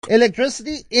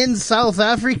Electricity in South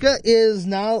Africa is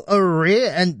now a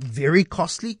rare and very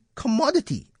costly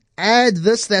commodity. Add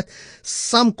this that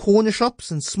some corner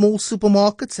shops and small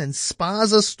supermarkets and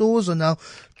spaza stores are now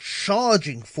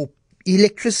charging for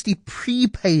electricity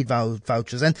prepaid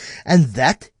vouchers, and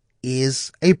that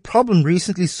is a problem.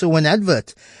 Recently saw an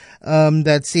advert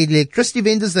that said electricity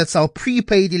vendors that sell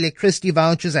prepaid electricity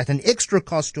vouchers at an extra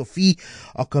cost or fee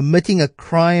are committing a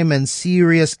crime and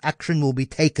serious action will be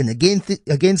taken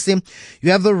against them. You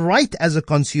have the right as a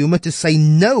consumer to say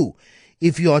no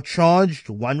if you are charged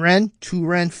 1 rand, 2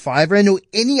 rand, 5 rand or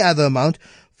any other amount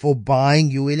for buying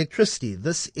your electricity.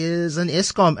 This is an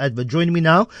Eskom advert. Joining me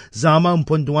now, Zama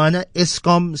Mpondwana,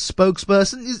 Eskom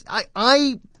spokesperson.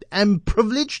 I am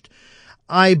privileged.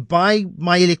 I buy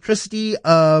my electricity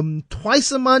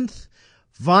twice a month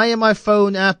via my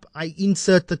phone app. I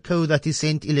insert the code that is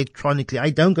sent electronically. I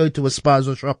don't go to a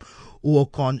spaza shop or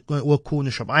a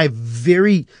corner shop. I have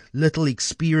very little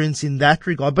experience in that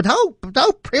regard. But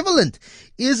how prevalent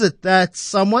is it that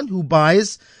someone who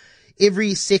buys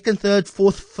every second, third,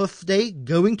 fourth, fifth day,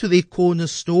 going to their corner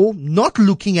store, not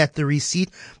looking at the receipt,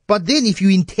 but then if you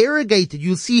interrogate it,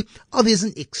 you'll see, there's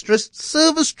an extra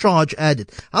service charge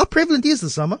added. How prevalent is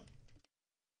this, Summer?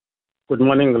 Good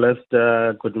morning,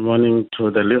 Lester. Good morning to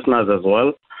the listeners as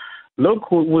well. Look,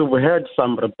 we've had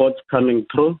some reports coming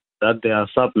through that there are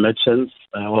sub-merchants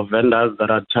or vendors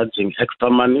that are charging extra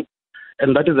money,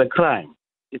 and that is a crime.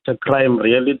 It's a crime,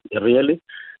 really.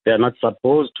 They are not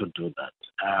supposed to do that.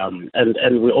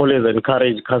 And we always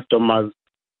encourage customers,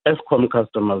 Eskom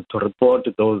customers, to report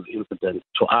those incidents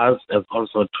to us as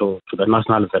also to the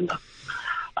national vendor.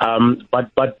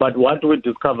 But what we're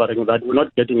discovering is that we're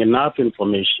not getting enough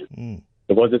information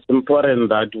because it's important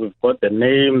that we've got the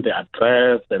name, the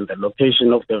address, and the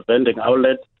location of the vending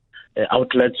outlet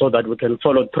so that we can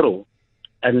follow through.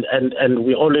 And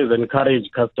we always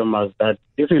encourage customers that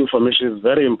this information is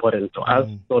very important to us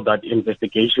so that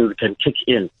investigations can kick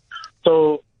in.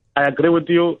 So I agree with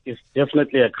you. It's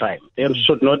definitely a crime. They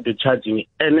should not be charging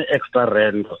any extra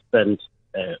rent or cent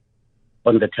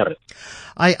on the tariff.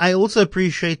 I also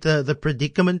appreciate the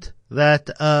predicament that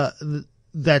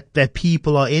that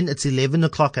people are in. It's 11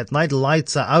 o'clock at night.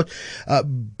 Lights are out.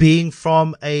 Being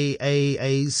from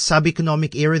a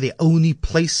sub-economic area, the only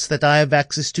place that I have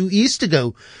access to is to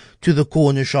go to the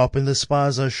corner shop and the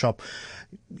spaza shop.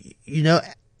 You know,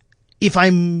 if I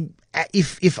am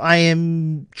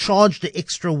charged the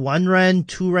extra 1 rand,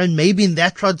 2 rand, maybe in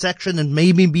that transaction, and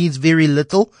maybe means very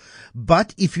little.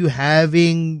 But if you're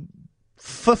having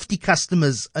 50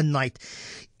 customers a night,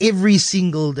 every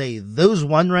single day, those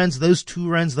 1 rands, those 2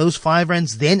 rands, those 5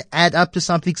 rands then add up to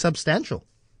something substantial.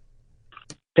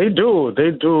 They do.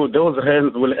 Those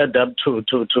rands will add up to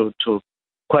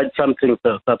quite something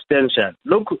substantial.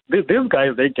 Look, these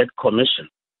guys, they get commission.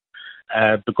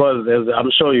 Because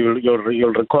I'm sure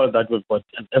you'll recall that we've got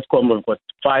Eskom, we've got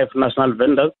 5 national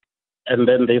vendors, and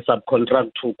then they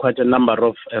subcontract to quite a number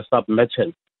of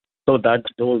sub-merchants, so that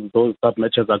those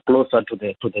sub-merchants are closer to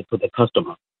the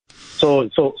customer. So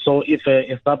if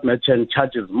a sub-merchant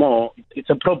charges more, it's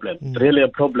a problem. It's really a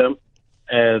problem.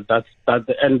 And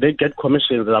they get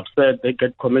commissions. I've said they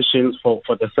get commissions for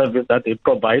the service that they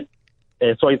provide.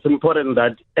 So it's important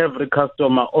that every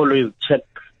customer always check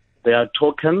their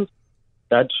tokens,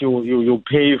 that you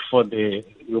pay for the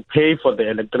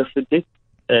electricity.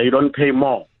 You don't pay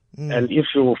more. And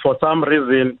if you, for some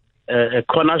reason, a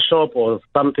corner shop or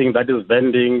something that is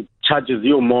vending charges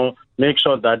you more, make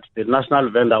sure that the national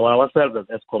vendor or ourselves as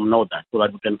Eskom know that, so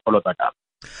that we can follow that up.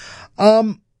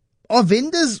 Are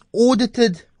vendors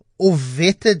audited or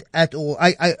vetted at all?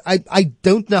 I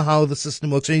don't know how the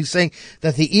system works. So you're saying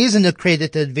that there is an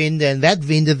accredited vendor, and that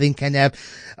vendor then can have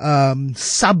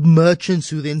sub-merchants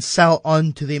who then sell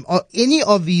on to them. Are any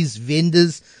of these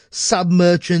vendors,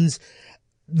 sub-merchants,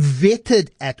 vetted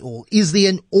at all? Is there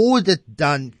an audit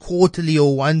done quarterly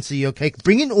or once a year? Okay,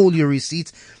 bring in all your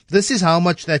receipts. This is how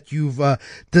much that you've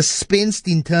dispensed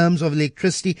in terms of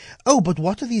electricity. Oh, but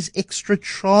what are these extra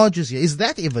charges here? Is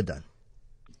that ever done?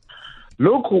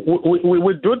 Look,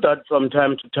 we do that from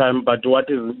time to time, but what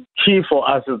is key for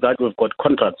us is that we've got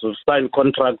contracts. We've signed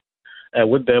contracts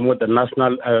with them, with the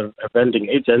national vending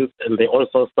agents, and they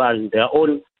also sign their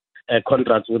own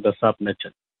contracts with the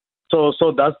sub-merchants. So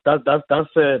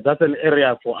that's an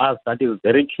area for us that is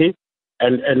very key,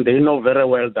 and they know very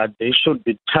well that they should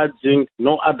be charging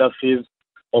no other fees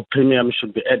or premium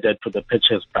should be added to the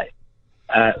purchase price.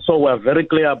 So we're very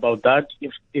clear about that.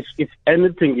 If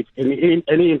anything, if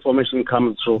any information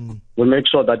comes through, we'll make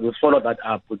sure that we follow that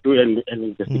up. We do an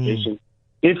investigation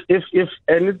if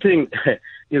anything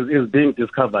is being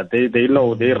discovered, they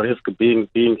know they risk being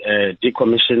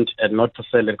decommissioned and not to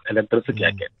sell electricity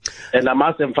again. And I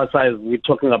must emphasize, we're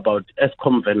talking about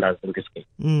Eskom vendors in this case.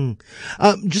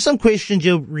 Just some questions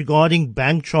here regarding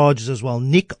bank charges as well.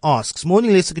 Nick asks,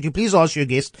 morning Lester, could you please ask your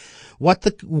guest what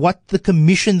the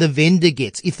commission the vendor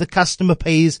gets if the customer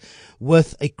pays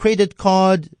with a credit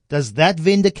card? Does that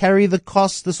vendor carry the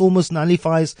cost? This almost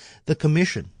nullifies the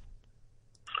commission.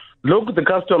 Look, the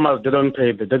customers, they don't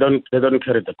carry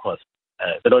the cost.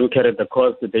 They don't carry the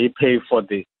cost. They pay for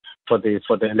the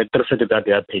electricity that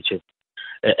they are purchasing.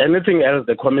 Anything else,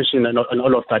 the commission and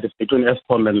all of that is between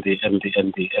Eskom and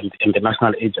the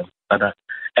national agent.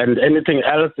 And anything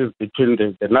else is between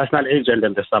the national agent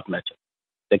and the submerchant.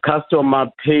 The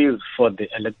customer pays for the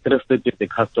electricity the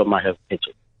customer has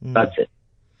purchased. That's it.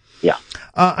 Yeah.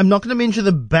 I'm not going to mention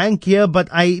the bank here,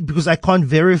 because I can't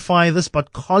verify this,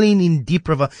 but Colin in Deep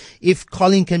River, if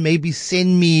Colin can maybe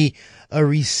send me a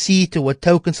receipt or a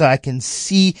token so I can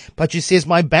see, but she says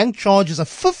my bank charges a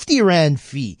 50 Rand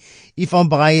fee if I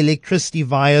buy electricity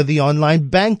via the online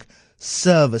bank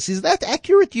service. Is that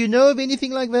accurate? Do you know of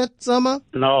anything like that, Zama?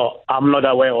 No, I'm not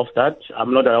aware of that.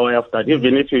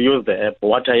 Even if you use the app,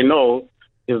 what I know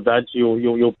is that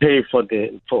you pay for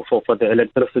the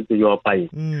electricity you are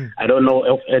buying. I don't know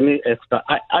of any extra.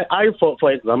 I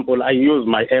for example, I use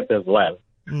my app as well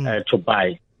to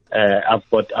buy. I've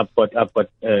got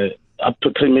up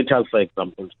to 3 meters, for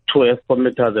example, 2 Eskom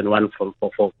meters and 1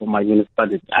 for my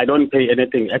municipality. I don't pay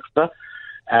anything extra.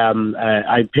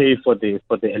 I pay for the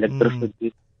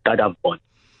electricity that I've bought.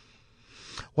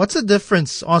 What's the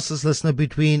difference, asks this listener,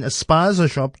 between a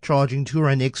spaza shop charging 2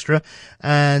 Rand extra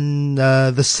and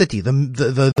the city,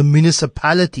 the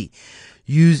municipality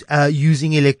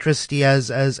using electricity as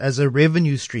a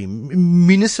revenue stream?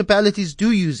 Municipalities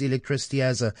do use electricity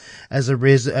as a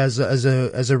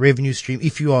revenue stream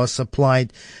if you are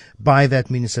supplied by that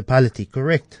municipality.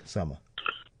 Correct, Sama?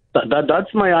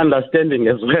 That's my understanding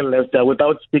as well, Lester,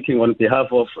 without speaking on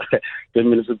behalf of the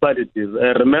municipalities.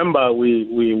 Remember,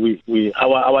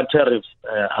 our tariffs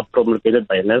are promulgated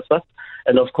by NERSA,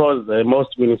 and of course,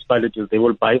 most municipalities, they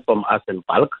will buy from us in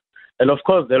bulk, and of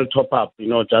course, they'll top up,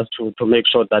 just to make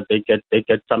sure that they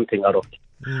get something out of it.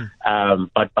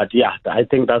 But yeah, I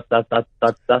think that's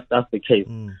the case.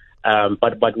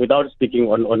 But without speaking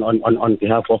on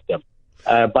behalf of them.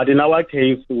 But in our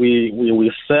case,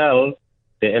 we sell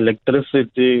the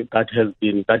electricity that has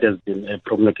been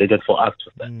promulgated for us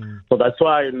to sell. So that's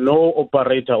why no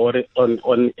operator or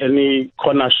on any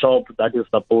corner shop that is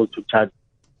supposed to charge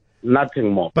nothing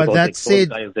more. But that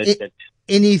said,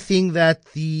 anything that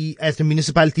as the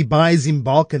municipality buys in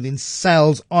bulk and then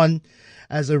sells on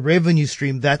as a revenue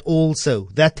stream, that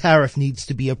tariff needs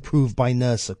to be approved by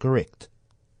NERSA, correct?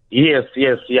 Yes,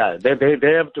 yeah. They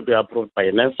have to be approved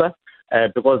by NERSA.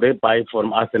 Because they buy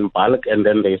from us in bulk and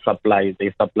then they supply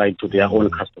to their own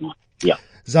customer. Yeah.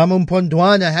 Zama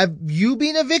Mpondwana, have you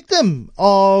been a victim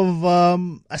of a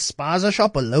spaza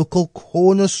shop, a local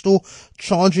corner store,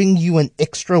 charging you an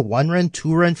extra 1 Rand,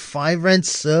 2 Rand, 5 Rand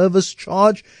service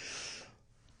charge?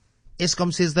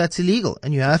 Eskom says that's illegal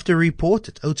and you have to report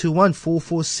it. 021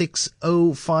 446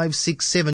 0567.